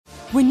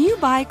When you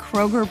buy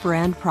Kroger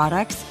brand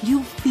products,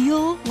 you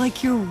feel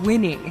like you're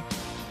winning.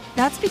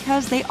 That's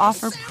because they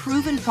offer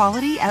proven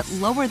quality at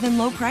lower than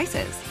low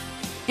prices.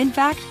 In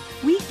fact,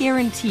 we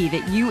guarantee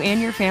that you and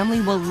your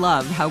family will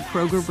love how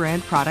Kroger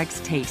brand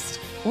products taste,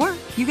 or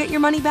you get your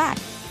money back.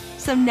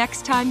 So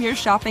next time you're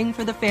shopping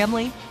for the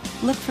family,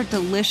 look for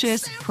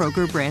delicious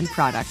Kroger brand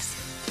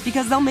products,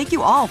 because they'll make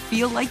you all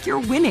feel like you're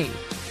winning.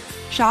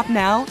 Shop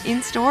now,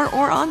 in-store,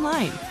 or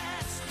online.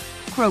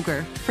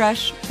 Kroger,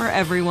 fresh for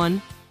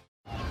everyone.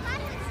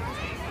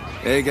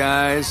 Hey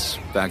guys,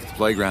 back at the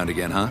playground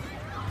again, huh?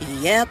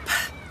 Yep.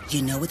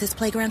 You know what this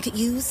playground could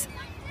use?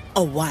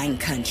 A wine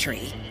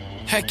country.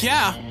 Heck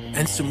yeah,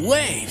 and some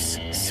waves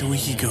so we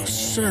could go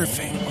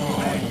surfing.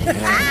 Oh, yeah.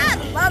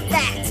 Ah, love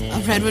that.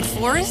 A redwood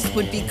forest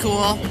would be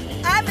cool.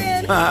 I'm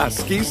in. Ah,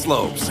 ski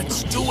slopes.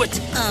 Let's do it.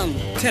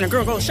 Can a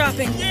girl go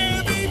shopping?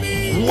 Yeah,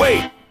 baby.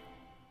 Wait!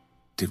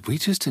 Did we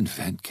just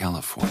invent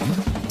California?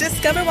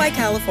 Discover why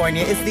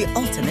California is the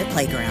ultimate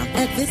playground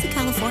at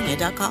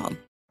visitcalifornia.com.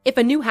 If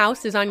a new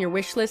house is on your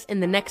wish list in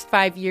the next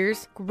 5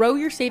 years, grow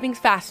your savings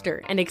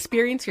faster and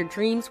experience your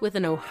dreams with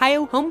an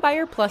Ohio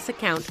Homebuyer Plus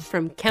account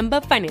from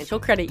Kemba Financial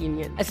Credit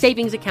Union. A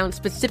savings account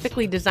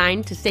specifically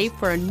designed to save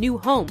for a new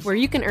home, where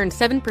you can earn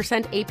 7%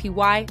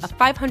 APY,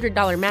 a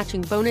 $500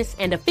 matching bonus,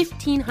 and a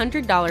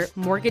 $1,500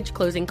 mortgage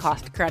closing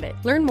cost credit.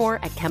 Learn more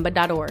at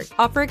Kemba.org.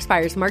 Offer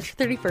expires March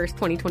 31st,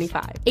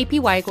 2025.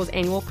 APY equals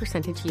annual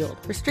percentage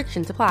yield.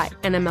 Restrictions apply.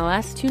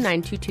 NMLS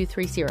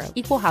 292230.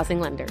 Equal housing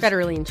lender.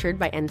 Federally insured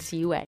by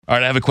NCUA. All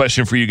right, I have a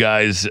question for you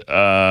guys,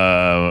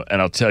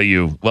 and I'll tell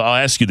you. Well,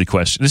 I'll ask you the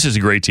question. This is a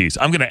great tease.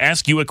 I'm going to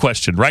ask you a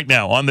question right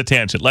now on the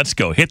tangent. Let's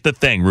go. Hit the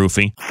thing,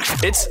 Roofy.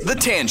 It's The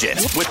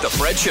Tangent with The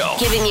Fred Show.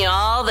 Giving you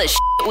all the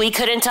we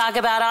couldn't talk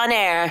about on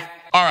air.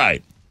 All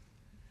right.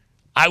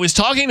 I was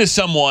talking to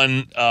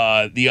someone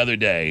the other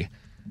day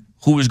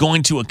who was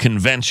going to a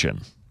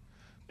convention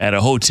at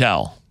a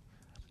hotel,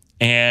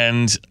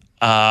 and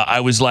I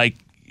was like,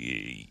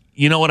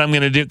 you know what I'm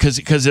going to do?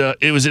 Because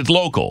it's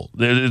local.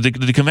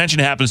 The convention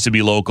happens to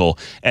be local,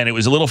 and it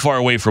was a little far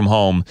away from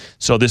home.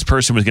 So this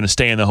person was going to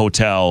stay in the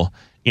hotel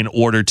in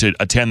order to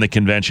attend the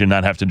convention,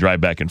 not have to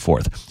drive back and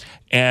forth.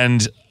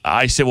 And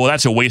I said, well,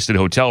 that's a wasted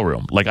hotel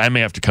room. Like, I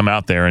may have to come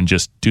out there and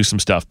just do some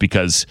stuff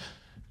because,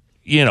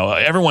 you know,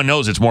 everyone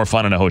knows it's more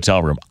fun in a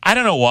hotel room. I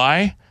don't know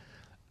why.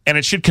 And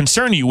it should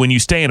concern you when you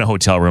stay in a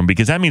hotel room,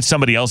 because that means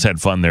somebody else had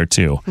fun there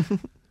too.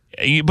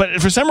 But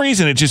for some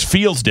reason, it just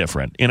feels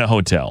different in a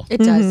hotel. It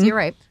does. You're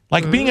right.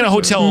 Like being in a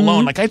hotel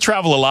alone, like I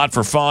travel a lot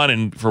for fun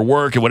and for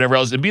work and whatever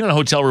else. And being in a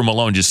hotel room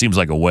alone just seems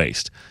like a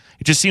waste.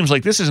 It just seems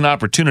like this is an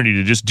opportunity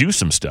to just do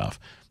some stuff.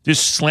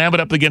 Just slam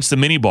it up against the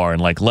minibar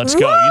and like, let's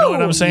go. You know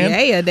what I'm saying?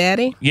 Yeah,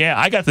 Daddy. Yeah,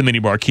 I got the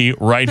minibar key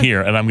right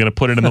here, and I'm going to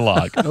put it in the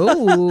lock.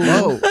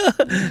 Ooh.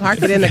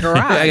 Park it in the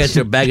garage. I got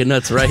your bag of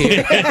nuts right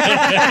here.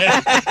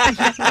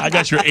 I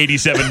got your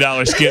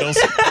 $87 Skittles.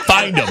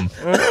 Find them.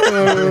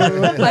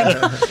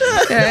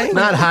 Okay.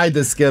 Not hide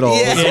the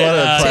Skittles.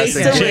 Yeah,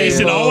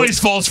 Jason always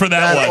falls for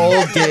that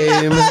old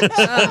game.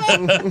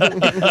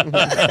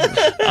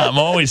 I'm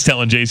always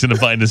telling Jason to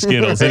find the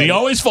Skittles, and he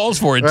always falls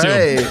for it, too.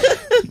 Right.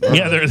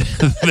 Yeah, they're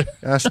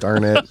gosh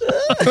darn it.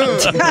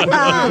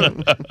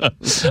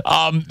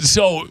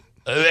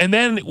 And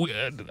then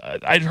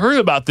I'd heard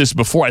about this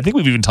before. I think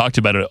we've even talked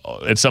about it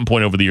at some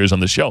point over the years on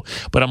the show.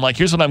 But I'm like,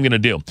 here's what I'm going to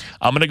do.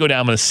 I'm going to go down.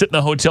 I'm going to sit in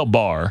the hotel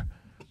bar,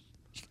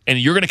 and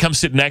you're going to come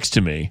sit next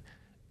to me.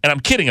 And I'm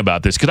kidding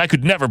about this because I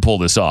could never pull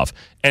this off.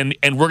 And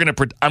I'm going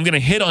to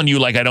hit on you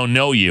like I don't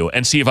know you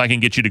and see if I can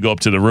get you to go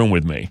up to the room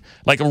with me.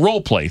 Like a role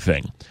play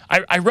thing.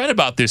 I read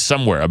about this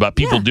somewhere, about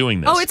people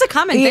doing this. Oh, it's a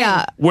common thing.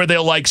 Where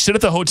they'll like sit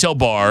at the hotel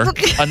bar,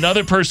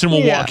 another person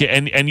will walk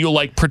in, and you'll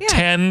like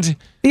pretend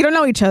you don't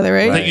know each other,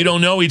 right? that you don't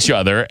know each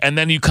other, and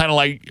then you kind of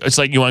like, it's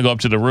like you want to go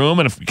up to the room,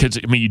 and because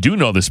I mean you do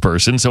know this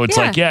person, so it's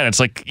like, it's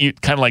like you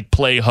kind of like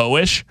play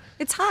hoish.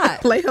 It's hot.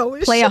 Play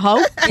hoish. Play a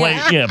hoe? Play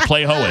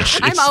hoish.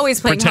 I'm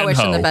always playing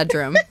hoish in the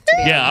bedroom.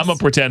 Yeah, I'm a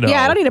pretend hoe.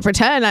 Yeah, I don't need to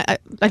pretend. I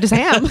just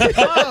am. In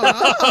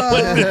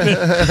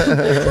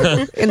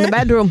the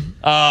bedroom.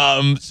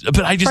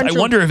 But I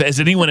wonder if have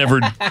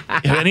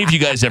any of you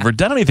guys ever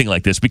done anything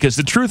like this? Because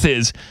the truth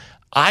is,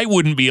 I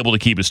wouldn't be able to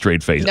keep a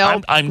straight face.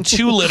 Nope. I'm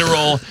too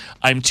literal.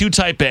 I'm too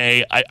type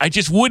A. I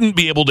just wouldn't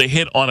be able to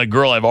hit on a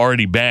girl I've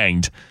already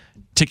banged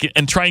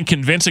and try and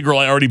convince a girl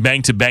I already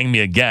banged to bang me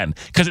again.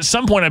 Because at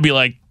some point I'd be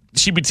like,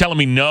 she'd be telling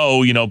me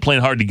no,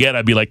 playing hard to get.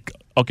 I'd be like,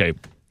 okay,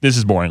 this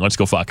is boring. Let's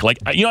go fuck. Like,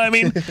 you know what I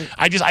mean?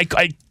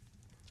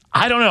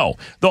 I don't know.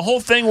 The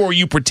whole thing where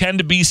you pretend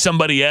to be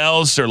somebody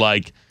else or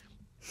like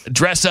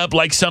dress up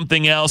like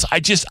something else, I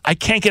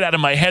can't get out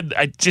of my head.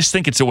 I just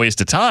think it's a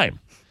waste of time.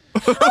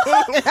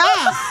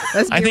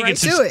 Let's get right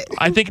to it.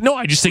 I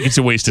just think it's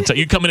a waste of time.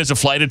 You come in as a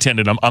flight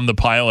attendant. I'm the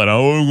pilot.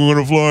 Oh, we're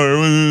going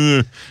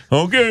to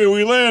fly. Okay,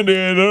 we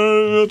landed.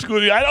 That's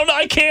good. I don't know.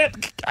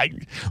 I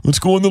let's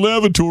go in the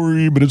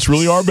lavatory, but it's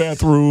really our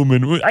bathroom,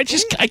 and I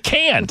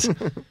can't.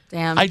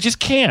 Damn. I just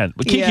can't.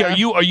 But Kiki,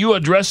 are you a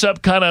dress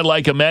up kind of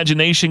like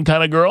imagination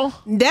kind of girl?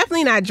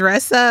 Definitely not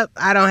dress up.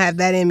 I don't have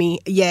that in me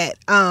yet.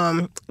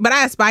 But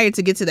I aspire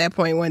to get to that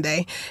point one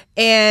day.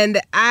 And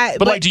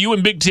but like, do you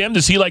and Big Tim,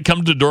 does he like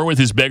come to the door with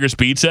his beggar's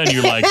pizza and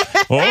you're like,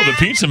 oh, the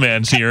pizza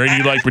man's here, and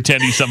you like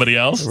pretend he's somebody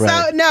else? Right.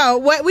 So no,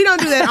 we don't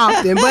do that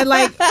often. But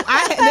like,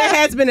 there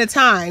has been a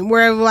time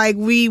where like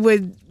we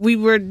would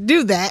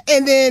do that,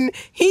 and then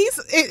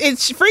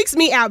it freaks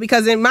me out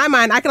because in my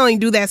mind I can only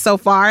do that so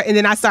far, and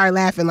then I start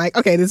laughing like,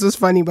 okay, this was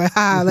funny, but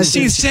let's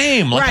see,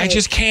 same. Like I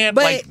just can't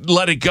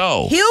let it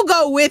go. He'll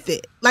go with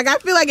it. Like I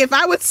feel like if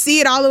I would see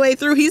it all the way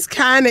through, he's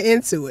kind of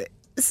into it.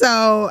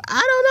 So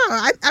I don't know.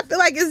 I feel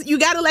like you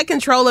got to let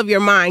control of your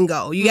mind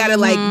go. You got to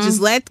like just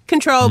let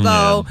control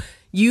go.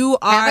 You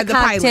are Have a the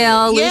cocktail,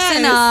 pilot.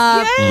 loosen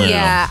up. Yes.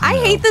 Yeah. I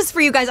hate this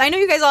for you guys. I know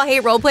you guys all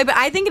hate role play, but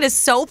I think it is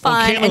so fun.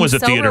 Well, Caitlin and was a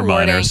so theater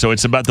rewarding. minor, so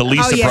it's about the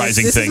least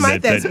surprising thing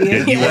that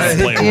you want to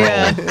play a role.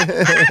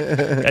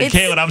 And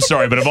Caitlin, I'm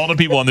sorry, but of all the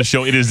people on the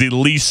show, it is the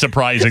least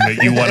surprising that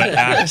you want to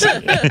act,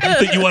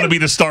 that you want to be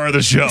the star of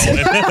the show.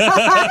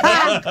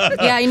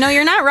 Yeah,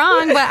 you're not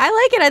wrong, but I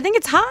like it. I think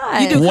it's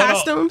hot. You do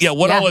costumes?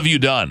 What all have you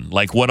done?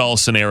 Like, what all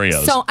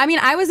scenarios? So, I mean,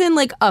 I was in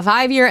like a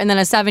 5-year and then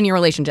a 7-year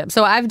relationship.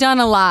 So I've done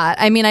a lot.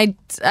 I mean, a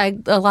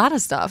lot of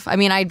stuff. I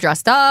mean, I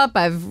dressed up.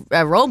 I've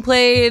role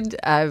played.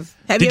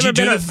 Did you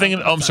do the thing?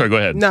 Oh, I'm sorry. Go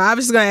ahead. No, I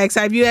was just going to ask,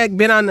 have you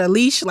been on a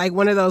leash, like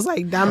one of those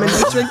like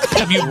dominatrix?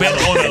 Have you been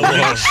on a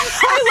leash?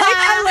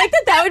 I like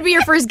that would be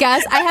your first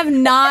guess. I have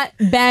not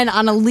been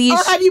on a leash.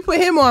 Or have you put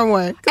him on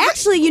one?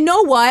 Actually, you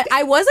know what?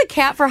 I was a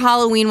cat for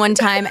Halloween one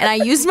time, and I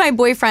used my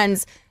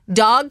boyfriend's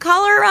dog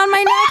collar around my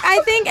neck,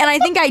 I think, and I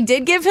think I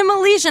did give him a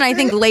leash, and I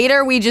think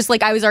later we just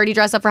I was already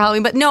dressed up for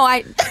Halloween, but no,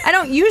 I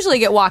don't usually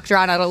get walked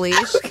around on a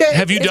leash. Okay.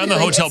 Have you done the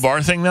hotel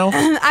bar thing though?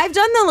 I've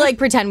done the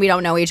pretend we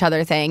don't know each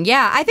other thing.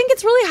 Yeah, I think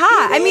it's really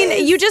hot. I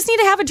mean, you just need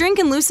to have a drink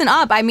and loosen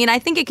up. I mean, I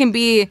think it can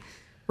be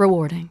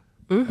rewarding.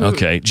 Mm-hmm.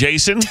 Okay,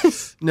 Jason?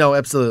 No,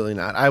 absolutely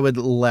not. I would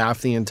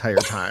laugh the entire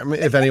time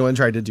if anyone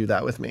tried to do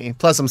that with me.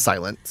 Plus, I'm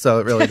silent, so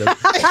it really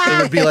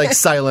it would be like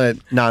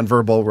silent,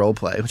 nonverbal role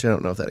play, which I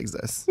don't know if that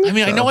exists. I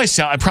mean,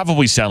 so. I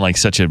probably sound like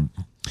such a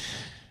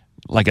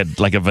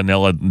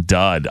vanilla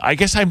dud. I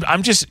guess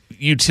I'm just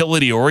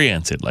utility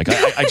oriented. Like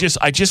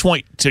I just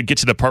want to get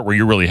to the part where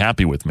you're really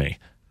happy with me.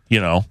 I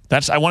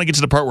want to get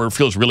to the part where it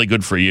feels really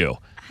good for you.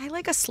 I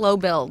like a slow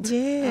build.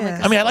 Yeah.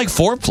 I like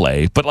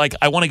foreplay, but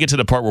I want to get to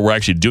the part where we're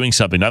actually doing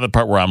something, not the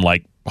part where I'm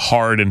like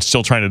hard and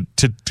still trying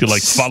to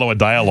follow a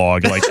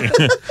dialogue, like read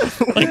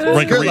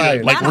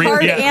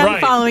it,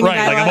 following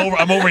Like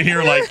I'm over here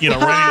ready.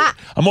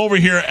 I'm over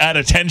here at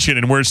attention,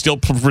 and we're still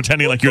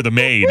pretending like you're the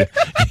maid.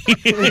 I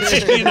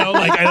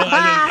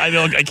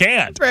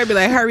can't. I'd be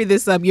like, hurry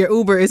this up. Your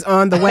Uber is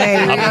on the way.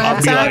 I'll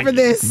time for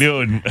this,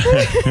 dude.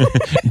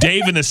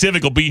 Dave in the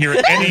Civic will be here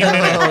any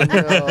minute.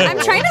 No. I'm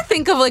trying to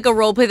think of a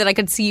role play that I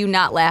could see you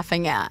not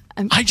laughing at.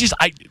 I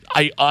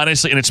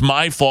honestly, and it's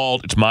my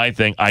fault, it's my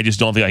thing, I just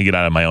don't think I can get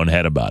out of my own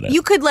head about it.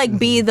 You could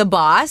be the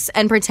boss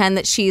and pretend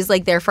that she's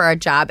there for a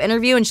job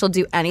interview and she'll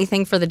do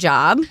anything for the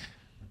job.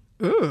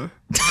 But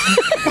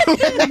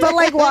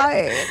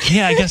why?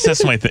 Yeah, I guess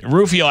that's my thing.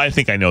 Rufio, I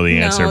think I know the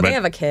answer, but they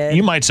have a kid.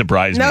 You might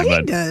surprise me. No, he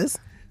but does.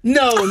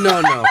 No.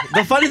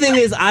 The funny thing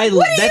is, the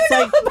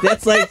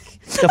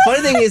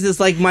funny thing is, it's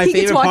my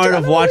favorite part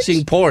of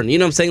watching porn. You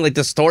know what I'm saying?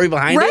 The story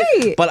behind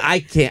it. But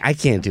I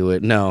can't do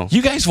it. No.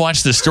 You guys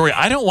watch the story.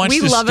 I don't watch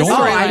the story.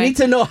 Oh, I need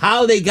to know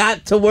how they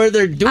got to where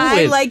they're doing.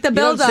 I like the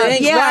build up.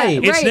 Yeah, right.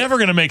 It's never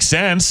going to make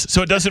sense,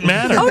 so it doesn't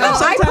matter. Oh, no,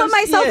 I put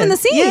myself in the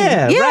scene.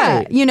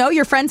 Yeah. Right.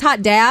 Your friend's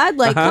hot dad.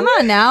 Come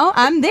on now.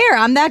 I'm there.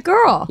 I'm that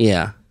girl.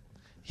 Yeah.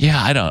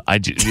 Yeah, and I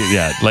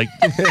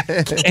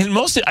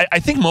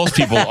think most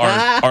people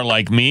are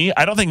like me.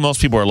 I don't think most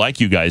people are like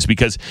you guys,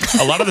 because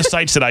a lot of the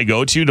sites that I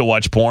go to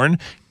watch porn,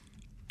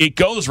 it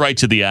goes right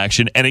to the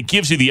action, and it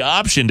gives you the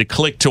option to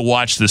click to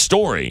watch the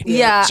story.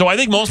 Yeah. So I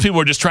think most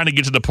people are just trying to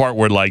get to the part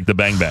where the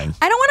bang bang.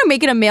 I don't want to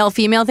make it a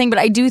male-female thing, but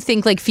I do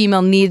think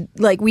female need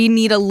we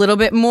need a little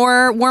bit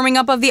more warming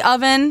up of the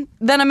oven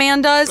than a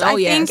man does. I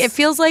think it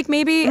feels like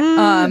maybe.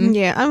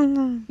 Yeah, I don't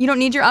know. You don't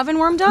need your oven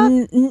warmed up?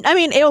 I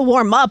mean, it'll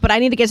warm up, but I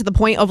need to get to the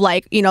point of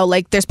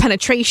there's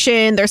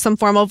penetration, there's some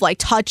form of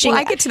touching. Well,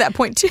 I get to that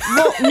point too.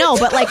 Well, no,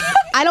 but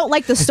I don't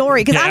like the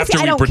story because honestly,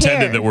 after we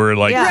pretended that we're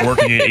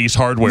working at Ace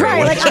Hardware.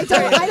 Right, I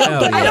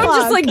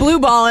don't just blue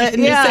ball it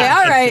and just say,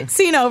 all right,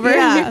 scene over.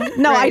 Yeah.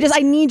 No, I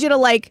need you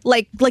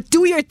to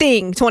do your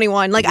thing,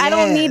 21. I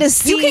don't need to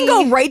see. You can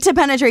go right to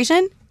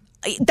penetration.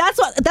 That's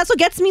what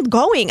gets me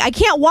going. I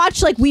can't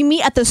watch we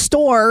meet at the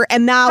store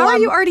and now how are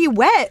you already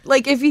wet?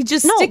 If you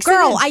just sticks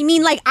girl. it in. I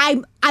mean,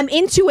 I'm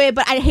into it,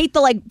 but I hate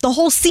the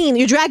whole scene.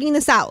 You're dragging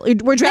this out.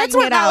 We're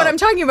dragging it out. That's not what I'm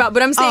talking about.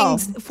 But I'm saying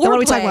foreplay. What are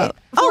we talking about?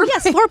 Oh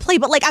yes, foreplay.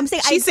 But I'm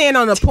saying she's saying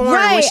on the porn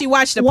when she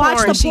watched the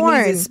porn, she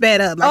needs it sped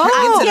up.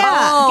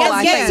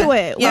 Get to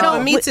it. Yeah,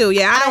 me too.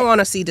 Yeah, I don't want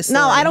to see the story.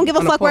 No, I don't give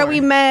a fuck where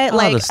we met.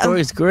 The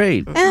story's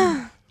great.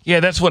 Yeah,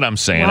 that's what I'm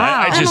saying.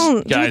 Wow. I just,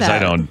 don't do guys,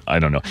 that. I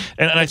don't know.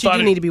 And I You thought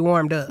do need to be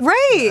warmed up.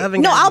 Right.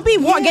 Oven No, got- I'll be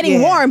getting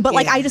Yeah. warm, but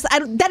like Yeah.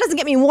 that doesn't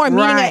get me warm.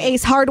 Meeting Right. at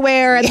Ace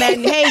Hardware and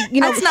then hey,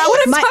 That's not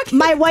what I'm talking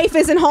my wife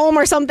isn't home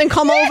or something.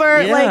 Come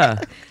over, Yeah.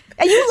 like.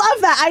 And you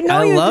love that. I know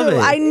I you love do. it.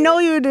 I know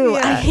you do.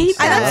 I hate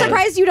And that. I'm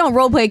surprised you don't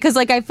role play because,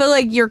 like, I feel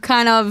like you're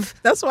kind of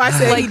That's why I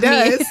said he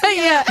does.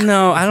 yeah,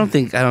 No, I don't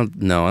think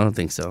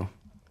so.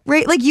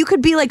 right. Like, you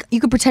could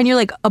pretend you're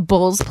like a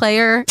Bulls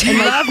player and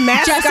Love like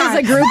mascot. just as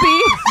a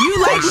groupie.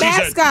 You like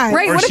mascot.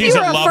 Right, Or what if she's you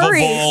were a a lovable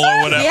furry?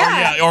 or whatever.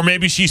 Yeah. Or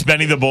maybe she's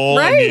Benny the Bull.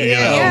 Right, And, you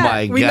know. Oh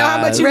my god. We know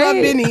how much you love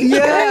Benny.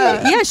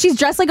 Yeah, she's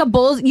dressed like a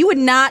Bulls. You would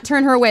not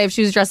turn her away if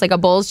she was dressed like a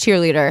Bulls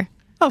cheerleader.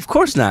 Of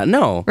course not.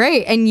 No.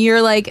 Right, and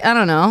you're like, I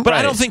don't know. But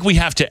I don't think we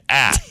have to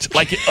act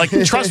like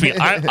trust me.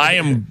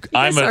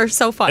 I'm are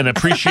so fun. an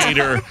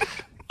appreciator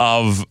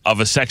of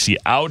a sexy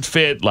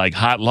outfit, like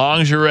hot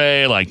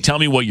lingerie, like tell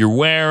me what you're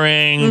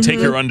wearing, take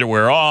your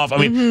underwear off. I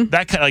mean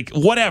that kind of like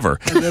whatever.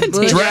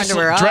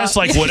 Dress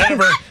like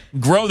whatever.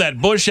 Grow that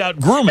bush out.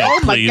 Groom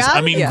it, please. God.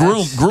 I mean, Yeah.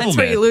 groom That's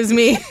where it. you lose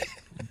me.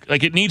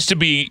 Like it needs to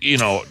be,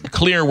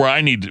 clear where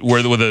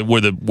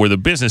the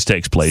business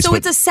takes place. So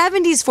But it's a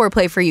 70s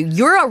foreplay for you.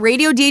 You're a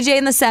radio DJ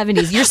in the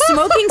 70s. You're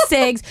smoking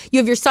cigs. You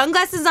have your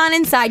sunglasses on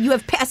inside. You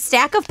have a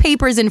stack of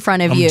papers in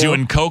front of I'm you.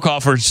 doing coke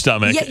off her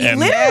stomach. Yeah, and,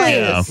 literally.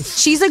 yeah.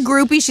 She's a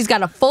groupie. She's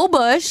got a full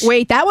bush.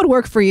 Wait, that would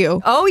work for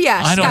you. Oh,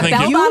 yeah. I She's don't got think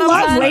bell it- bottoms You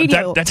love on.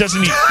 radio. That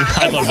doesn't.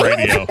 I love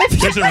radio.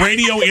 There's a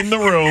radio in the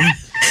room.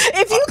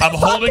 If you I'm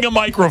holding a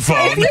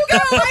microphone. You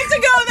got a right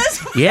to go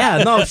this way.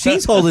 Yeah, no,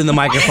 she's holding the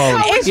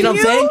microphone. You know what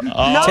I'm saying?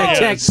 Oh, check, yeah.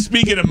 check.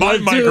 Speaking of my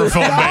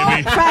microphone,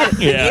 baby. Fred,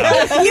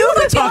 Yeah. you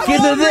could Talk fuck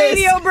into a this.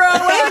 radio, bro.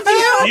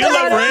 If You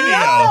love radio.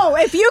 No,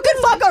 if you could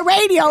fuck a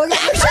radio,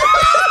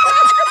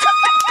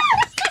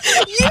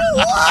 you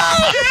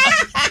would.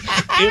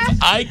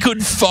 If I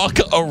could fuck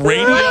a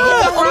radio.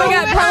 Oh my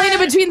God, Paulina,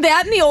 between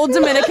that and the old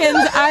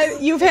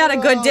Dominicans, you've had a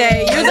good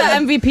day. You're the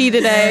MVP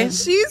today.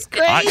 She's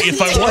great.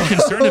 If I weren't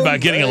concerned about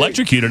getting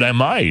electrocuted, I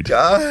might.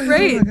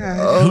 Great.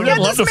 Who doesn't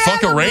love to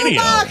fuck a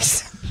radio?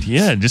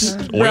 Yeah, just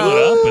oil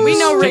it up. And we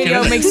know stick it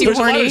radio in. makes you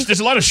horny. There's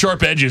a lot of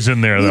sharp edges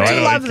in there, though. You I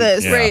do like love it.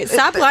 this. Yeah. Great.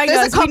 Stop lying to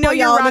There's a us. We couple know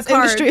you're y'all in rock this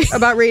hard industry.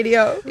 about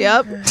radio.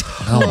 Yep.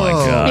 Oh my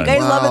God. You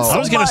guys love it so I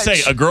was gonna much.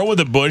 say a girl with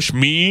a bush,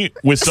 me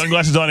with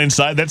sunglasses on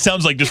inside. That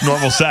sounds like just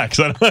normal sex.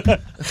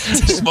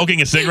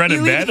 Smoking a cigarette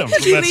in bed. you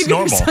That's leave your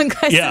normal.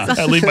 sunglasses Yeah, on.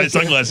 I leave my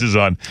sunglasses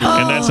on,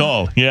 and that's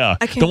all. Yeah,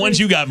 the ones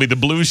you got me, the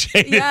blue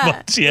shaded Yeah.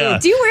 ones. Yeah,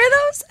 Do you wear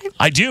those?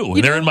 I do.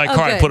 They're do? in my Oh,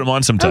 car. I good. put them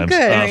on sometimes. Oh,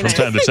 good. Very From nice.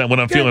 time to time when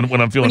I'm feeling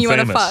When you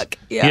wanna famous. fuck.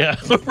 Yeah.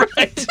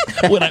 right.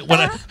 When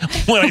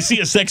I see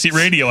a sexy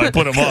radio, I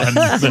put them on.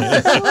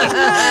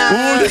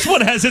 Ooh, this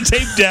one has a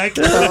tape deck.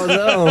 Oh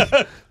no.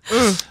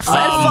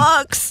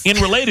 Fucks.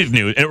 In related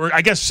news, or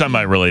I guess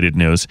semi-related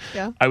news,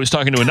 I was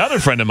talking to another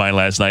friend of mine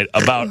last night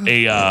about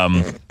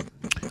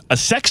a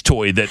sex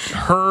toy that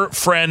her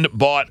friend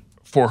bought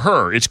for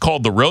her. It's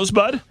called the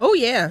Rosebud. Oh,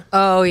 yeah.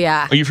 Oh,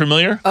 yeah. Are you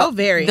familiar? Oh,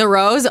 very. The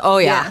rose? Oh,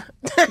 yeah.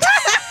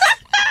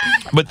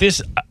 But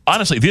this,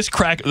 honestly, this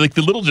crack, like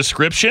the little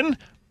description,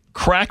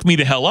 cracked me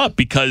the hell up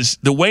because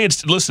the way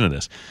it's, listen to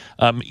this,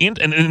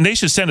 and they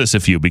should send us a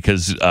few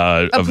because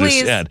of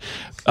please. this ad.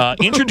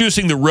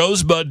 Introducing the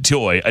Rosebud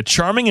toy, a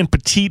charming and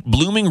petite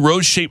blooming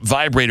rose-shaped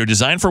vibrator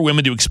designed for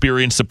women to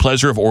experience the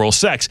pleasure of oral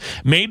sex.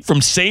 Made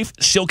from safe,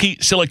 silky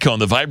silicone,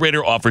 the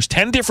vibrator offers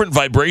 10 different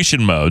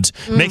vibration modes,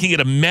 making it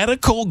a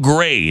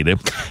medical-grade,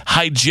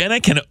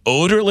 hygienic, and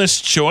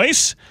odorless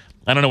choice.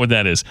 I don't know what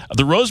that is.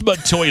 The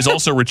Rosebud toy is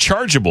also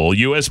rechargeable,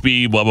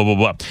 USB, blah, blah, blah,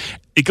 blah.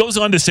 It goes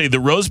on to say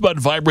the Rosebud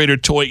vibrator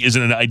toy is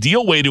an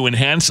ideal way to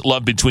enhance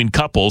love between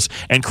couples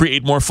and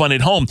create more fun at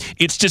home.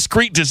 Its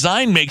discreet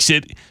design makes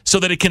it so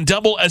that it can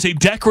double as a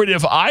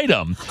decorative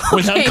item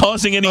without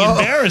causing any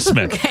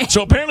embarrassment.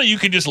 So apparently you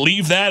can just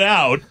leave that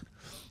out.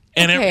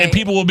 And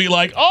people will be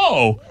like,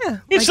 oh,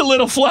 it's a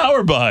little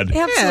flower bud.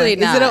 Absolutely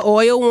not. Is it an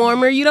oil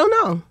warmer? You don't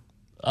know.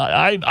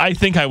 I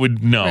think I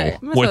would know Right. I'm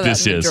gonna what throw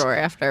this that in the is. drawer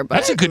after, but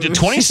That's a good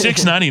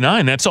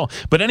 $26.99. That's all.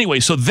 But anyway,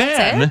 so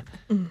then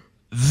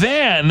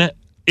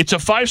it's a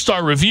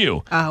 5-star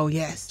review. Oh,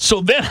 yes.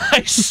 So then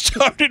I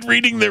started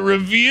reading the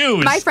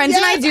reviews. my friends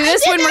and I do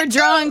this when we're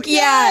drunk.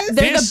 Yeah,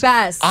 they're the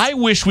best. I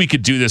wish we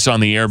could do this on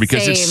the air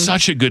because it's Same.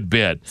 such a good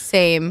bit.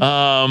 Same.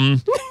 I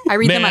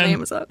read them on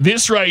Amazon.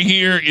 This right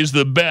here is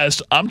the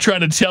best. I'm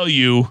trying to tell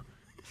you.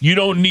 You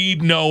don't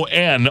need no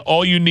N.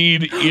 All you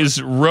need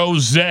is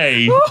rose.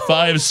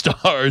 5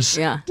 stars.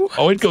 Yeah.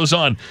 Oh, it goes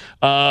on.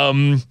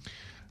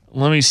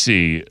 Let me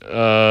see.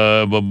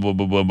 I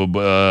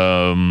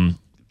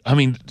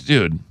mean,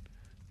 dude,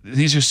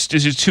 these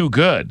are too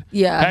good.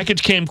 Yeah.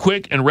 Package came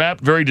quick and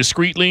wrapped very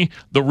discreetly.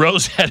 The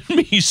rose had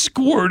me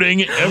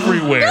squirting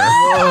everywhere.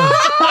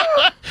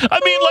 I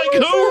mean, like,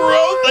 who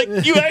wrote?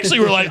 Like, you actually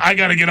were like, I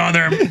gotta get on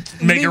there and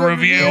make a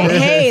review.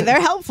 Hey,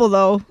 they're helpful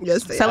though.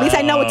 Yes, they So at least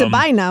I know what to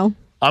buy now.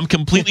 I'm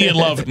completely in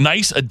love.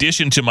 Nice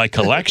addition to my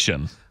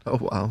collection. Oh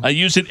wow. I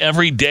use it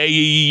every day.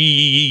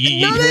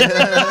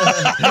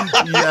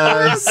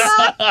 Yes.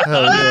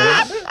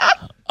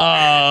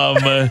 Oh,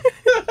 yeah.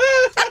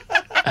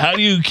 How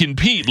do you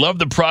compete? Love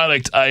the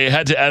product. I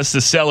had to ask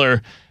the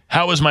seller,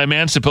 how is my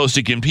man supposed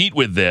to compete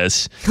with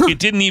this? It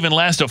didn't even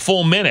last a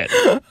full minute.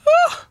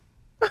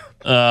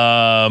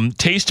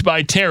 Taste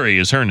by Terry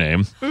is her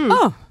name.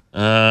 Oh.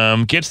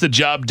 Gets the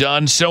job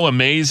done. So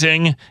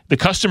amazing. The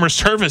customer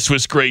service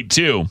was great,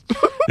 too.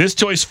 This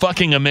toy's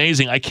fucking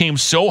amazing. I came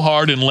so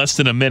hard in less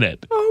than a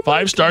minute.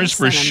 5 stars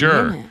for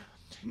sure.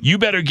 You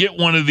better get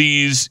one of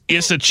these.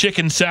 It's a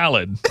chicken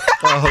salad.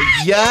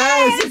 Oh,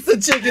 yes. It's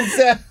a chicken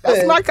salad.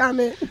 That's my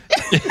comment.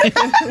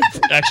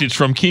 Actually, it's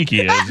from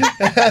Kiki.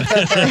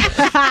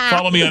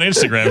 Follow me on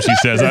Instagram, she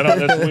says.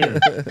 That's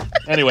weird.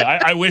 Anyway,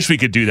 I wish we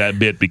could do that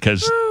bit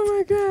because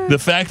the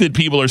fact that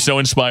people are so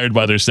inspired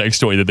by their sex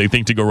toy that they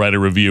think to go write a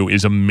review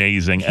is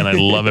amazing, and I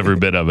love every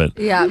bit of it.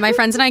 Yeah, my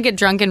friends and I get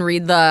drunk and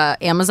read the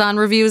Amazon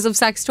reviews of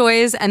sex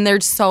toys, and they're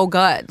so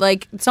good.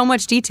 Like, so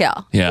much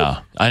detail.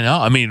 Yeah, I know.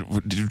 I mean,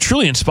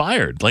 truly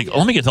inspired. Like,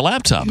 let me get the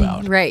laptop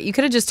out. Right. You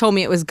could have just told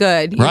me it was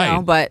good, you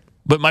know, but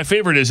my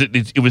favorite is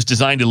it was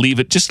designed to leave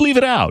it out. Just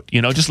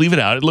leave it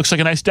out. It looks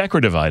like a nice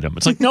decorative item.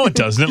 It's like, no, it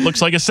doesn't. It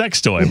looks like a sex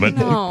toy. But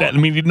not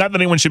that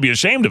anyone should be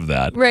ashamed of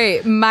that.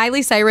 Right.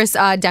 Miley Cyrus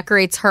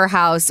decorates her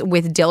house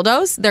with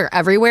dildos. They're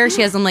everywhere.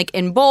 She has them like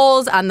in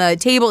bowls on the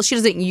table. She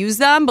doesn't use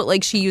them, but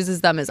like she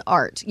uses them as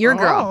art. Your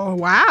girl. Oh,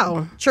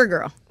 wow. Sure,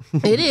 girl.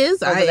 It is.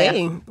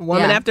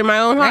 Woman after my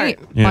own heart.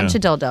 Right. Bunch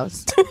of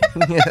dildos.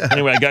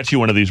 Anyway, I got you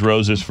one of these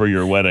roses for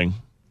your wedding.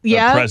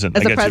 Yeah, present.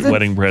 as I a got present? you a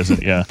wedding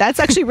present. Yeah, That's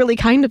actually really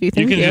kind of you.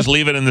 Thank you you. can just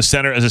leave it in the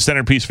center as a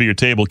centerpiece for your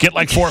table. Get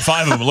like 4 or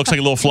 5 of them. It looks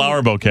like a little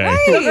flower bouquet. Right.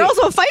 The girls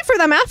will fight for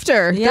them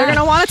after. Yeah. They're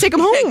gonna want to take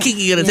them home.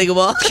 Kiki gonna take them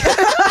all.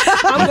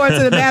 I'm going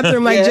to the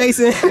bathroom like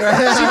Jason.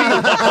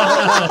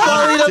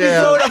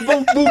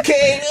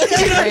 Bouquet.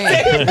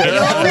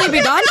 You'll only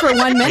be gone for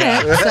 1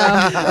 minute. So.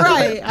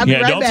 Right. I'll be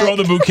right don't back. throw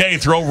the bouquet.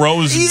 Throw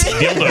rose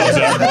dildos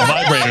and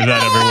vibrators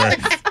out everywhere.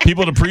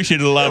 People would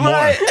appreciate it a lot more.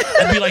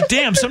 I'd be like,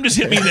 damn, something just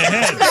hit me in the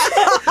head.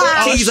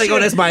 Kiki's like, oh,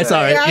 that's mine.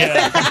 Sorry.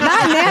 Yeah.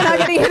 Not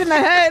getting hit in the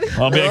head.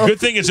 Oh, man, good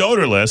thing it's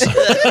odorless. I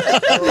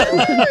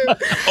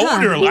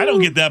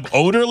don't get that.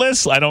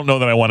 Odorless? I don't know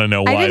that I want to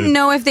know why. I didn't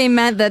know if they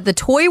meant that the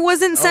toy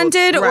wasn't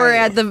scented or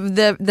at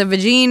the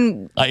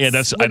vagine. I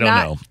don't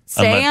know.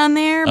 Stay on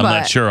there. I'm but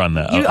not sure on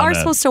that. You are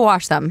supposed to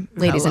wash them,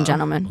 ladies and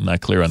gentlemen. I'm not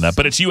clear on that,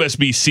 but it's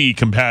USB-C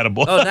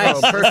compatible. Oh, nice.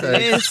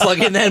 Perfect. Plug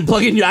in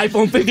your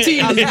iPhone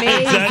 15. Amazing.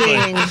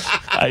 Exactly.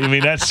 I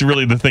mean, that's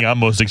really the thing I'm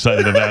most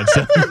excited about.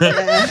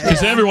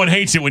 Because everyone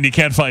hates it when you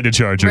can't find a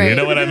charger. Right. You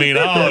know what I mean?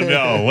 Oh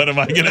no, what am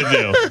I gonna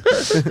do?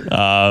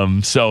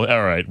 So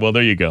all right, well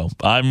there you go.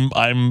 I'm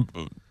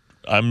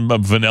a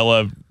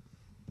vanilla.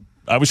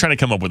 I was trying to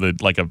come up with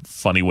a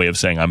funny way of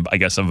saying I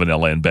guess I'm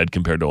vanilla in bed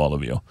compared to all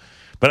of you,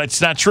 but it's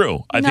not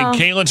true. I think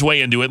Kaylin's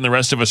way into it, and the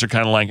rest of us are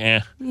kind of like,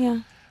 eh. Yeah.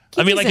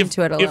 I mean, like if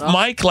little.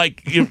 Mike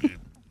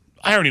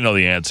I already know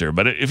the answer,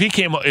 but if he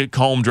came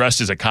home dressed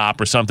as a cop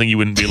or something, you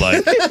wouldn't be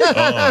like,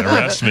 oh,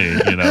 arrest me,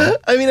 you know?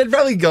 I mean, I'd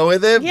probably go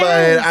with it,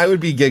 but I would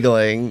be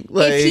giggling.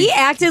 Like, if he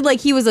acted like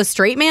he was a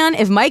straight man,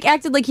 if Mike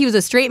acted like he was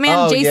a straight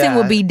man, Jason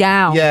would be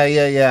down.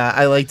 Yeah.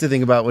 I like to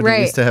think about when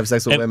he used to have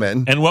sex with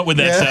women. And what would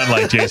that sound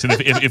like, Jason?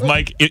 If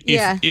Mike,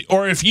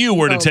 or if you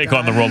were to take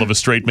on the role of a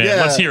straight man,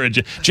 let's hear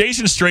it.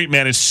 Jason's straight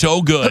man is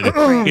so good,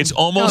 it's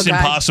almost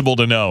impossible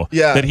to know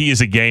that he is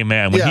a gay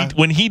man.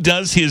 When he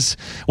does his,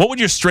 what would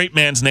your straight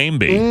man's name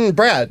be?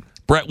 Brad.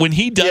 When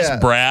he does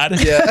Brad,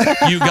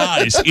 you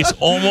guys, it's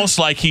almost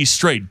like he's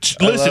straight.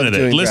 Listen to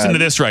this. Listen to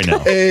this right now.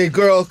 Hey,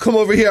 girl, come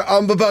over here.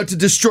 I'm about to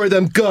destroy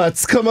them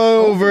guts. Come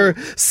on over.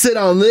 Sit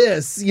on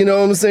this. You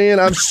know what I'm saying?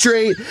 I'm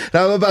straight, and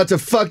I'm about to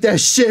fuck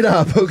that shit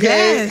up, okay?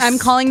 Yes. I'm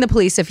calling the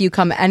police if you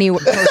come any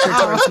closer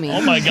towards me.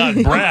 Oh, my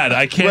God, Brad,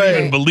 I can't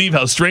even believe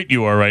how straight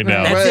you are right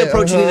now. That's the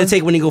approach you need to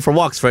take when you go for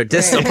walks, Fred.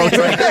 This approach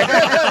right there.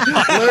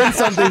 Learn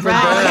something from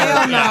Brad.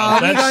 Hell no.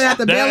 We're going to have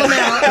to bail him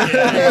out.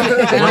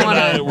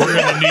 We're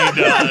going to need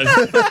you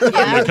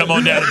to come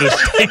on down to the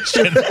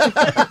station.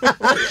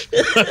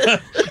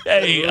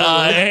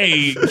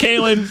 Hey,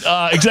 Kaylin,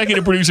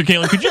 executive producer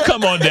Kaylin, could you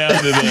come on down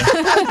to the...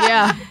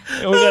 Yeah.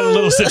 We got a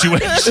little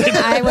situation.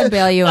 I would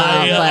bail you out.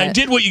 I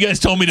did what you guys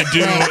told me to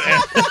do.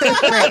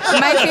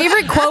 My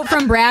favorite quote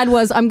from Brad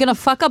was, I'm going to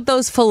fuck up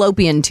those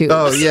fallopian tubes.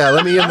 Oh, yeah,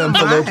 let me in them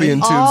fallopian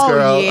tubes,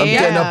 girl. I'm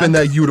getting up in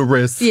that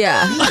uterus.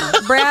 Yeah.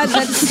 Brad,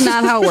 that's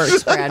not how it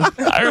works, Brad.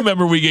 I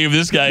remember we gave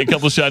this guy a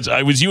couple shots.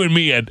 I was you and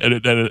me at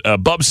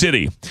Bub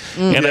City,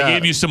 and I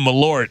gave you some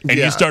Malort, and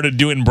you started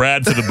doing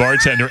Brad for the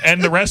bartender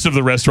and the rest of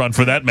the restaurant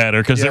for that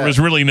matter, because there was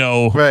really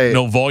no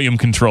volume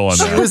control on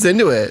that. She was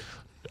into it.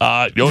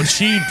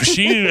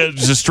 She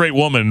is a straight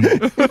woman.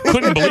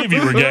 Couldn't believe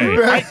you were gay.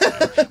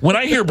 When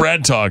I hear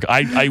Brad talk,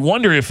 I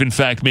wonder if, in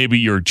fact, maybe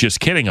you're just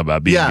kidding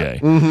about being gay.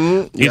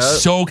 Mm-hmm.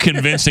 It's so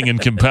convincing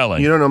and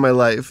compelling. You don't know my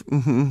life.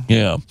 Mm-hmm.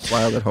 Yeah.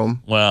 Wild at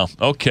home. Wow.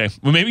 Okay.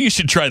 Well, maybe you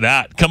should try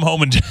that. Come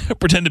home and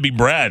pretend to be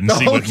Brad and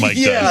see what Mike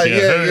does.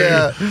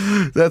 Yeah.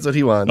 That's what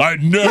he wants.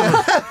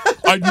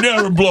 I'd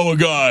never blow a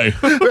guy.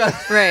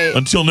 Right.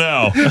 Until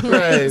now.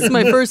 Right. It's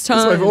my first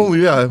time.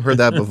 I've heard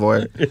that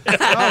before.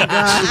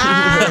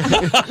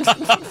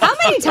 How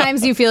many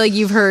times do you feel like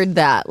you've heard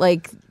that?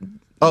 Like,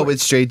 oh,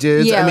 with straight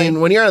dudes? Yeah, I mean,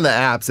 when you're on the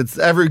apps, it's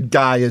every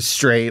guy is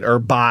straight or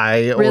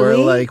bi or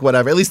Really? like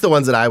whatever. At least the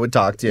ones that I would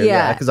talk to.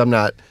 Yeah. Because I'm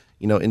not,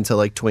 into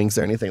like twinks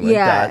or anything like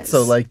that. Yes.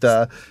 So like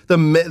the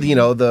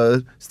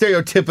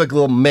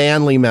stereotypical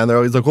manly men, they're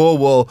always like, oh,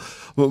 well,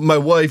 my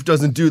wife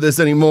doesn't do this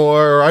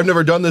anymore. Or I've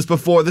never done this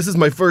before. This is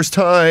my first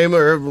time.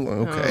 Or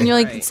okay. and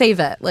you're like, save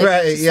it. Like,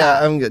 Right, yeah,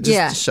 stop. I'm good.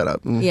 Just shut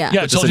up. Yeah. Yeah, I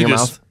Put this told in you your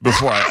this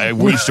before.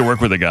 We used to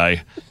work with a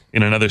guy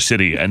in another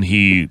city, and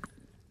he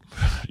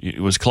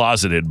was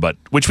closeted,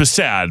 which was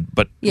sad,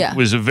 but Yeah. it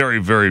was a very,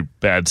 very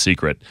bad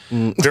secret.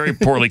 Very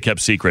poorly kept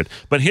secret.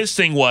 But his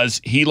thing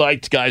was he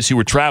liked guys who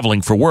were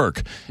traveling for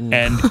work,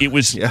 and it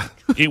was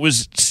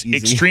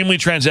extremely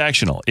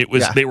transactional. It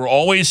was They were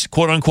always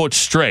quote unquote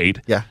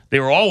straight. Yeah. They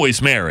were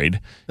always married.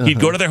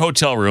 He'd go to their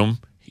hotel room.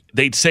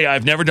 They'd say,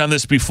 "I've never done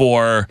this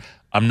before.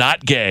 I'm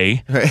not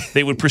gay." Right.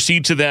 They would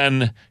proceed to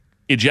then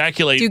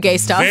ejaculate Do gay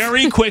stuff.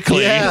 very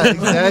quickly Yeah,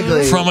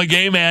 exactly. from a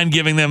gay man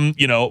giving them,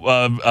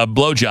 a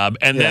blowjob,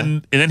 and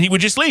then he would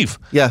just leave.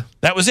 Yeah.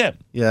 That was it.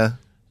 Yeah.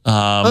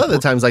 Other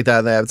times like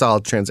that, it's all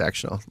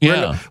transactional.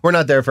 Yeah. We're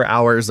not there for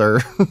hours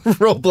or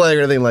role playing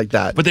or anything like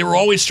that. But they were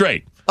always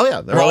straight. Oh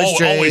yeah, they're always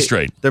straight. Always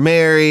straight. They're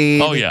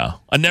married. Oh yeah.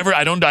 I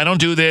don't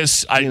do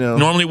this. I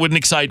normally wouldn't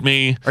excite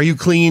me. Are you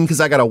clean?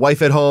 Because I got a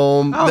wife at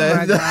home. Oh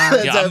my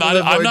God. Yeah,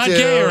 I'm not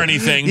gay or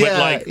anything, but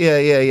like,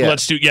 yeah.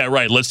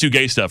 let's do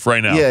gay stuff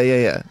right now.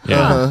 Yeah.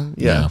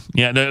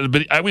 Yeah. No,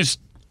 but I was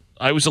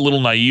a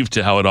little naive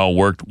to how it all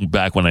worked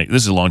back when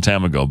this is a long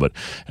time ago, but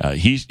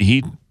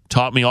he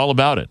taught me all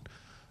about it.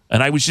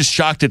 And I was just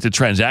shocked at the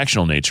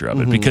transactional nature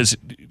of it, because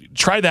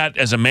try that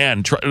as a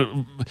man.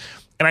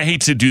 And I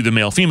hate to do the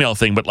male-female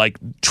thing, but like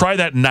try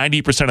that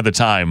 90% of the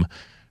time.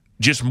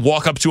 Just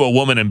walk up to a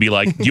woman and be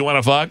like, "Do you want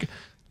to fuck?"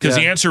 Because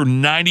the answer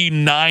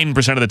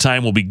 99% of the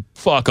time will be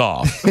 "fuck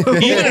off,"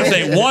 even if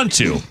they want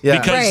to,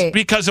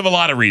 because of a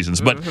lot of reasons.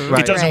 But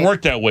it doesn't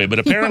work that way. But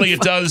apparently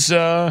it does.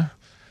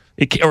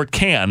 It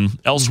can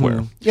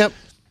elsewhere. Yep.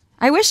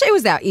 I wish it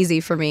was that easy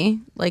for me.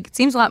 Like, it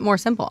seems a lot more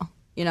simple,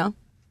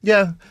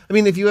 Yeah, I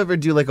mean, if you ever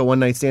do like a one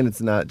night stand,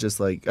 it's not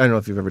just like, I don't know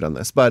if you've ever done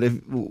this, but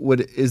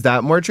is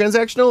that more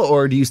transactional,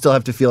 or do you still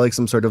have to feel like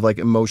some sort of like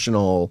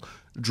emotional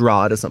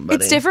draw to somebody?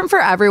 It's different for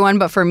everyone,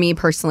 but for me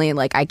personally,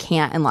 like, I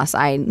can't unless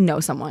I know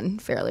someone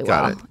fairly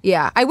well. Got it.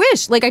 Yeah,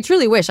 I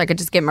truly wish I could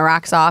just get my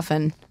rocks off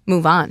and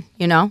move on.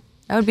 That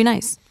would be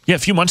nice. Yeah, a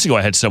few months ago,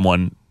 I had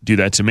someone do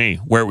that to me,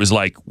 where it was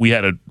like we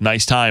had a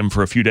nice time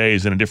for a few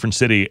days in a different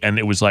city, and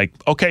it was like,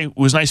 okay, it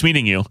was nice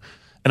meeting you.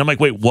 And I'm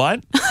like, wait,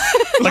 what?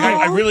 Like,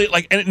 I really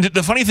like, and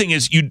the funny thing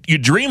is, you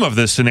dream of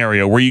this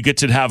scenario where you get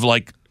to have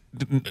like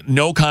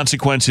no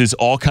consequences,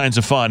 all kinds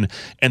of fun,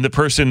 and the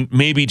person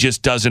maybe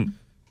just doesn't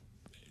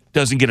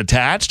get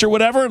attached or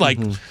whatever, like,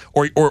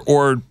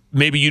 or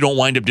maybe you don't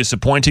wind up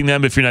disappointing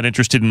them if you're not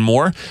interested in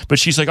more. But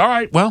she's like, all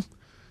right, well,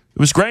 it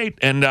was great,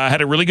 and I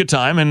had a really good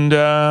time,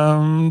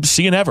 and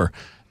see you never.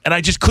 And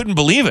I just couldn't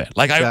believe it.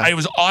 Like, I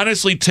was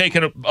honestly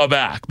taken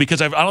aback,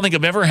 because I don't think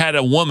I've ever had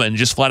a woman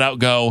just flat out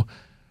go,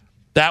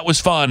 "That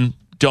was fun.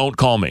 Don't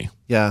call me."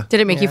 Yeah. Did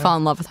it make you fall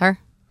in love with her?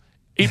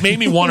 It made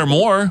me want her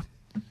more.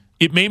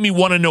 It made me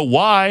want to know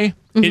why.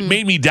 It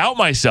made me doubt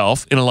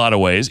myself in a lot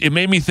of ways. It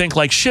made me think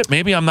like, shit,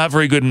 maybe I'm not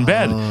very good in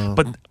bed.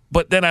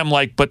 But then I'm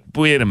like, but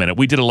wait a minute.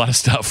 We did a lot of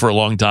stuff for a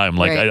long time.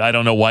 Like, I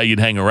don't know why you'd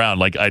hang around.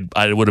 Like,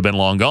 I would have been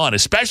long gone,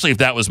 especially if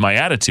that was my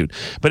attitude.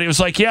 But it was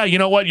like, yeah, you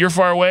know what? You're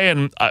far away,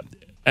 and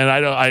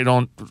I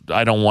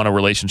don't want a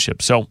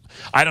relationship. So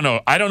I don't know.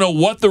 I don't know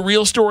what the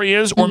real story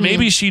is, or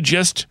maybe she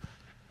just.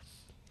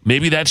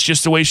 Maybe that's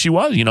just the way she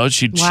was.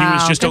 She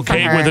was just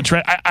okay with the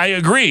trend. I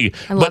agree,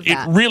 but it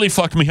really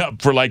fucked me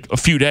up for like a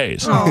few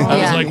days. I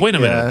was like, wait a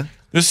minute.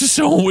 This is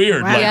so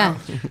weird. Wow.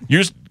 Like,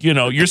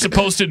 you're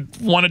supposed to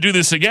want to do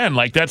this again.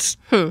 Like, that's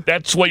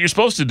what you're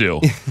supposed to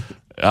do.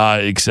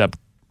 Except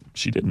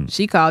she didn't.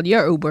 She called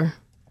your Uber.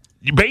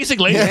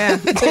 Basically,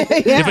 if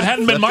it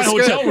hadn't been my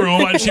hotel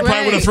room, she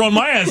probably would have thrown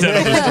my ass out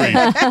of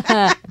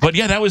the street. But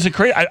yeah, that was a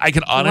crazy. I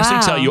can honestly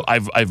tell you,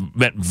 I've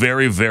met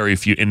very, very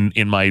few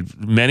in my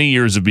many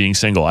years of being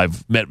single.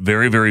 I've met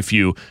very, very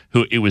few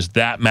who it was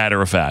that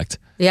matter of fact.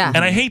 Yeah,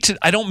 and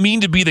I don't mean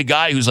to be the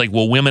guy who's like,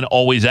 well, women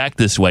always act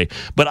this way,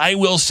 but I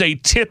will say,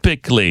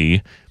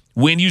 typically,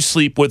 when you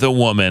sleep with a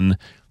woman,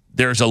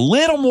 there's a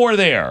little more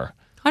there,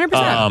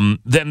 100%,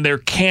 than there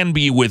can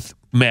be with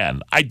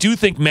men. I do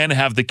think men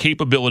have the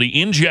capability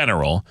in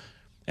general,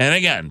 and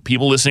again,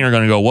 people listening are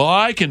going to go, well,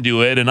 I can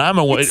do it, and I'm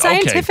it's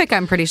scientific,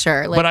 I'm pretty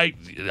sure. Like,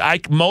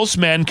 but most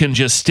men can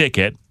just stick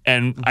it,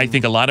 and I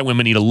think a lot of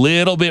women need a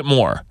little bit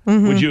more.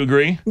 Would you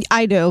agree?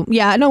 I do.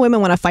 Yeah, I know women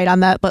want to fight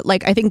on that, but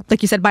like, I think,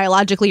 like you said,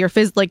 biologically or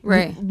physically,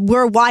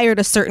 we're wired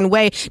a certain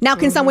way. Now,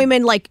 can some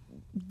women like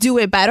do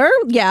it better?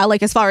 Yeah,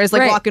 like as far as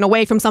like walking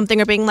away from something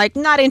or being like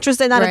not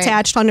interested, not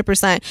attached,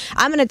 100%.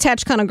 I'm an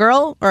attached kind of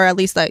girl, or at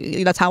least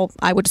that's how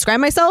I would describe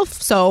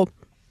myself. So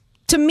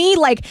to me,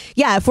 like,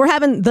 yeah, if we're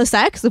having the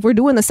sex, if we're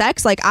doing the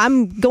sex, like,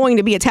 I'm going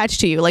to be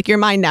attached to you. Like, you're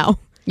mine now.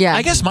 Yeah.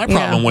 I guess my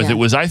problem with it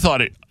was I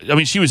thought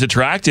she was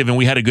attractive and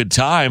we had a good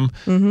time.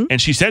 Mm-hmm. And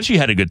she said she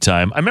had a good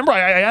time. I remember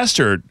I asked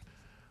her,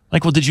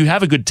 like, well, did you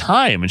have a good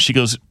time? And she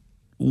goes,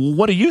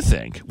 what do you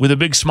think? With a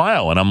big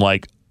smile. And I'm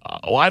like,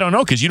 well, I don't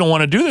know, because you don't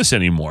want to do this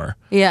anymore.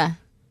 Yeah.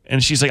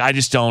 And she's like, I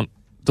just don't,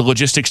 the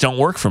logistics don't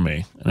work for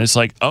me. And it's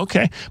like,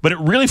 okay. But it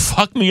really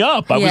fucked me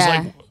up. I was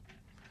like,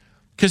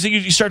 because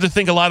you start to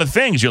think a lot of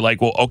things. You're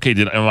like, well, okay,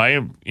 am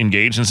I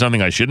engaged in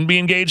something I shouldn't be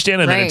engaged in?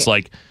 And then it's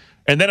like,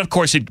 and then, of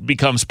course, it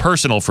becomes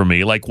personal for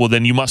me. Like, well,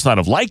 then you must not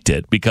have liked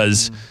it,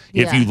 because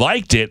if you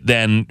liked it,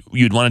 then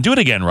you'd want to do it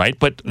again, right?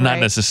 But not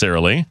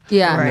necessarily.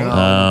 Yeah. Right. No,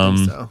 I don't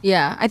think so.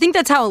 Yeah. I think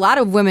that's how a lot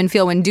of women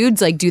feel when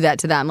dudes, like, do that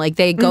to them. Like,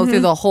 they go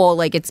through the whole,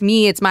 like, it's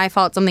me, it's my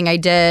fault, something I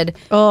did.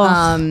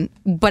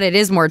 But it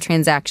is more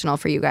transactional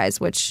for you guys,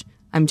 which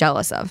I'm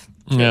jealous of.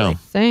 Yeah.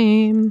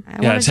 Same.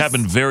 Yeah, it's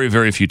happened very,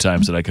 very few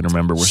times that I can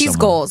remember. Where she's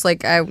goals.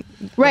 Like, I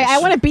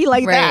want to be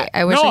like that.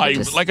 I wish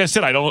like I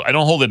said, I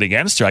don't hold it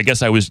against her. I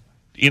guess I was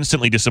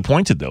instantly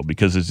disappointed, though,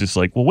 because it's just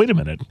like, well, wait a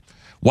minute.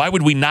 Why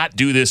would we not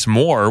do this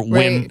more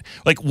when,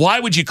 like, why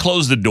would you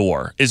close the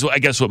door is, I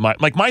guess, what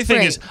my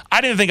thing is.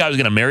 I didn't think I was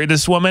going to marry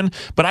this woman,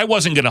 but I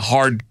wasn't going to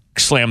hard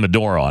slam the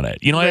door on it.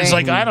 You know, it's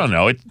like, I don't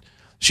know.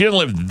 She didn't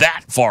live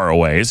that far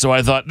away, so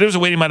I thought there's a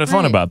way you might have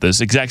fun about this.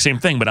 Exact same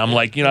thing, but I'm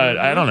like, you know,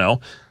 I don't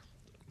know.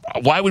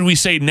 Why would we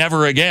say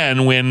never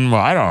again when,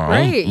 I don't know.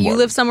 Right. You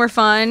live somewhere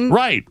fun.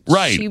 Right.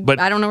 But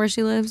I don't know where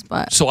she lives,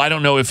 but. So I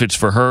don't know if it's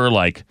for her,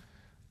 like,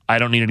 I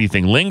don't need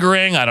anything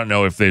lingering. I don't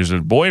know if there's a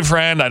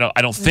boyfriend. I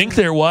don't think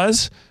there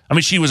was. I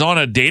mean, she was on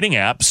a dating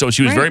app, so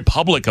she was very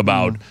public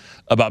about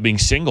being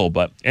single.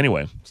 But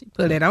anyway. She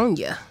put it on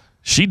you.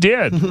 She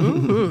did.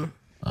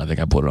 I think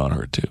I put it on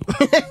her, too.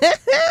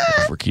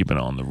 If we're keeping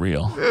it on the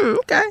real.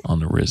 Okay. On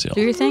the Rizzo.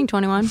 Do your thing,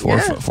 21. 4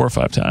 or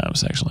 5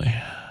 times, actually.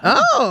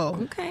 Oh.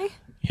 Okay.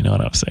 You know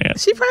what I'm saying?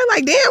 She probably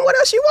like, damn, what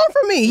else you want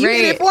from me? You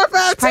did it 4 or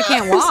 5 times. I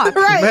can't walk.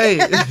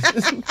 Right.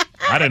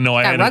 I didn't know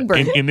I had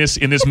it in this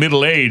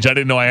middle age. I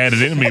didn't know I had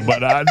it in me,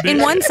 but I did.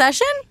 In one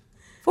session?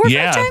 4 or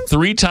 5 times?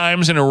 3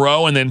 times in a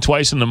row and then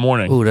twice in the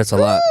morning. Ooh, that's a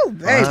lot. Ooh,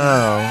 baby.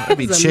 Wow. I'd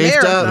be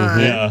chafed up.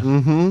 Yeah.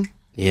 Mm-hmm.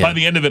 Yeah. By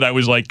the end of it, I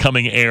was like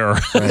coming air.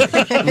 Right.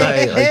 Like,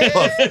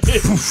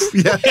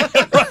 yeah.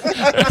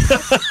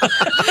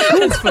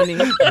 That's funny.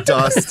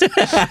 Dust. I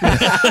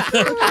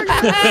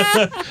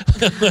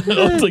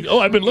was like,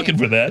 I've been looking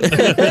for that.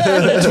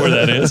 That's where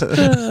that is.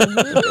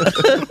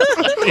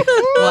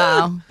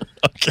 Wow.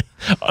 Okay.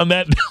 On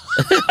that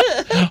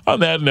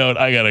note,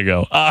 I gotta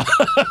go.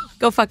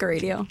 Go fuck a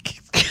radio.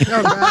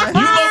 Oh, God.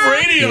 You love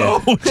radio.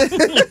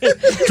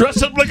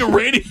 Dress up like a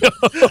radio.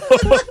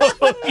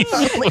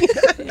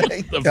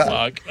 What the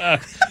fuck?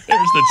 There's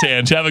the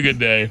Tange. Have a good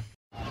day.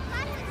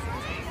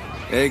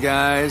 Hey,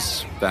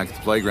 guys. Back at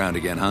the playground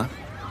again, huh?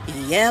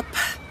 Yep.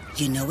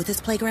 You know what this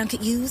playground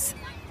could use?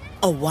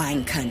 A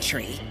wine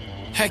country.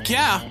 Heck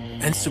yeah.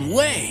 And some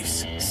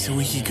waves so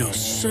we could go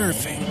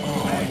surfing.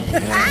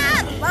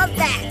 Love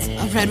that.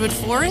 A redwood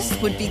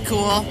forest would be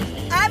cool.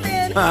 I'm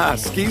in.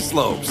 Ski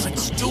slopes.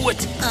 Let's do it.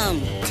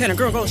 Can a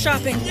girl go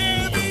shopping?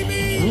 Yeah,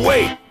 baby.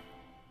 Wait.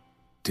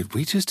 Did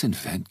we just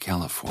invent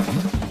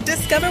California?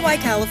 Discover why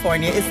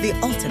California is the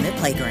ultimate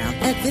playground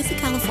at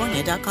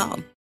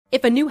visitcalifornia.com.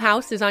 If a new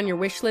house is on your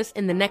wish list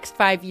in the next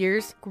 5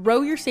 years,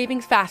 grow your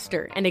savings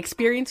faster and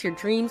experience your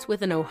dreams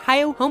with an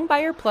Ohio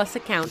Homebuyer Plus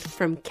account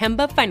from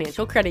Kemba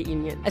Financial Credit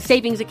Union. A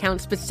savings account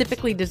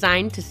specifically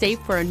designed to save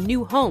for a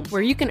new home,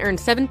 where you can earn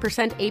 7%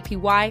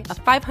 APY, a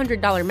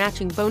 $500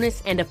 matching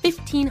bonus, and a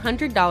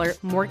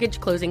 $1,500 mortgage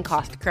closing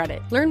cost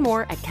credit. Learn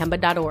more at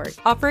Kemba.org.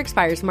 Offer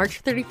expires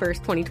March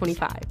 31st,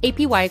 2025.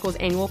 APY equals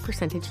annual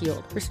percentage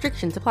yield.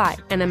 Restrictions apply.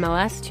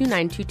 NMLS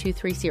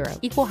 292230.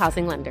 Equal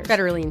housing lender.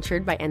 Federally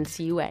insured by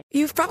NCUA.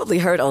 You've probably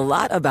heard a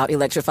lot about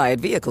electrified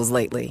vehicles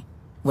lately.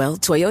 Well,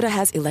 Toyota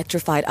has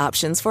electrified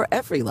options for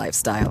every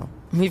lifestyle.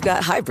 We've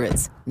got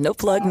hybrids, no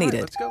plug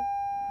needed. Let's go.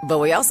 But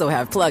we also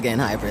have plug-in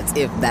hybrids,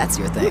 if that's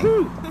your thing.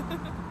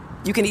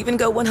 You can even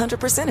go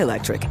 100%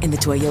 electric in the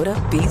Toyota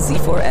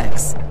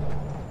BZ4X.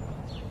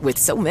 With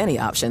so many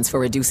options for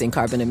reducing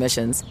carbon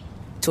emissions,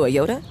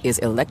 Toyota is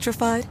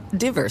electrified,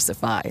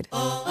 diversified.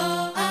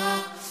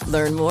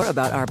 Learn more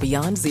about our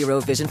Beyond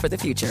Zero vision for the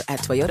future at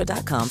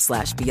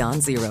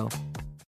toyota.com/beyond zero.